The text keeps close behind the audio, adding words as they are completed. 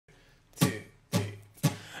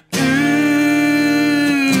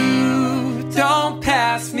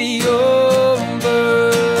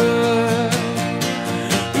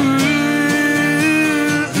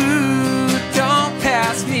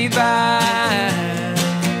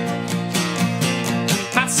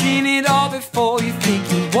before you think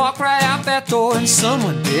you walk right out that door, and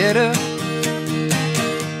someone better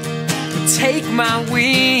take my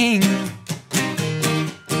wing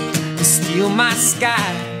and steal my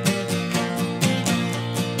sky.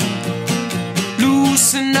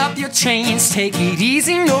 Loosen up your chains, take it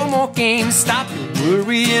easy, no more games. Stop your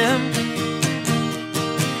worrying,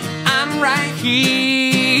 I'm right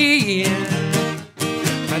here,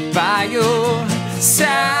 right by your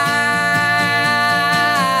side.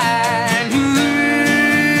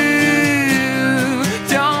 Ooh,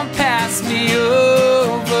 don't pass me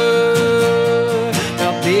over,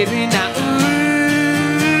 now baby, now ooh,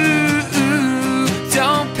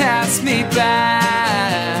 don't pass me by.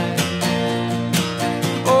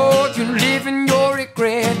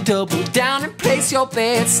 Double down and place your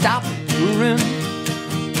bed. Stop worrying,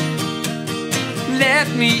 let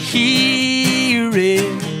me hear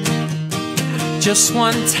it just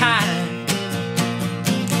one time.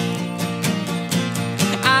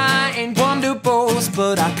 I ain't one to boast,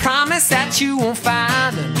 but I promise that you won't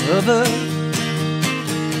find another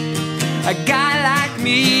a guy like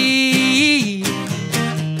me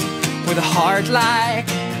with a heart like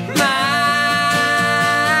mine.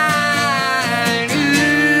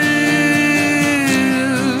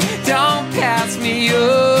 Me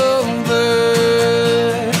over,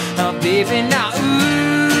 now baby, now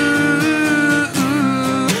ooh,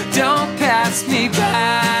 don't pass me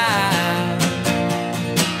by.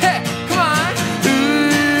 Hey, come on,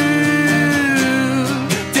 ooh,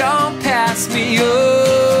 don't pass me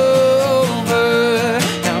over,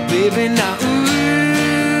 now baby, now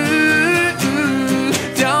ooh,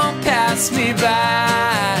 don't pass me by.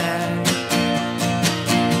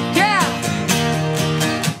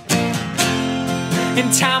 And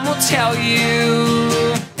time will tell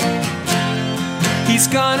you he's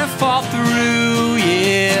gonna fall through,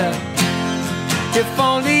 yeah. If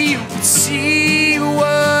only you could see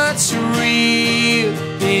what's real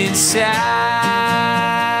inside.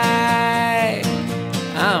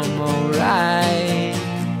 I'm alright,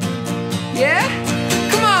 yeah.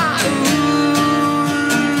 Come on,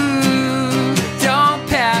 ooh, don't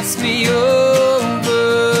pass me over,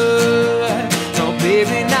 no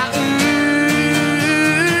baby, not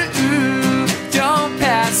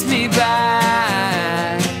me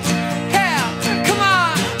by. Hell, come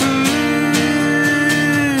on, ooh,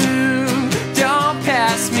 don't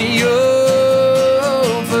pass me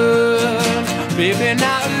over, baby,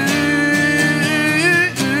 now ooh,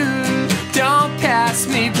 don't pass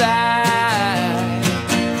me by.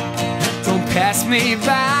 Don't pass me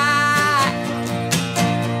by.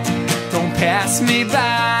 Don't pass me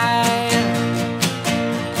by.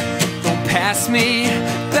 Don't pass me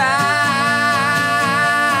by.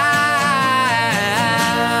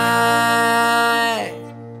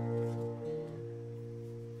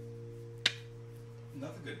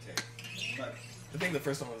 Not a good take, but I think the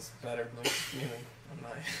first one was better, like, feeling on my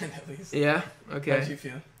end at least. Yeah, okay. How did you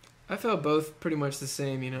feel? I felt both pretty much the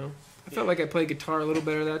same, you know. I felt like I played guitar a little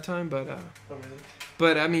better that time, but oh, really?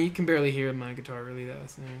 But I mean, you can barely hear my guitar really.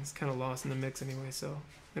 It's kind of lost in the mix anyway, so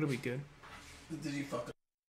it'll be good. Did you fuck up?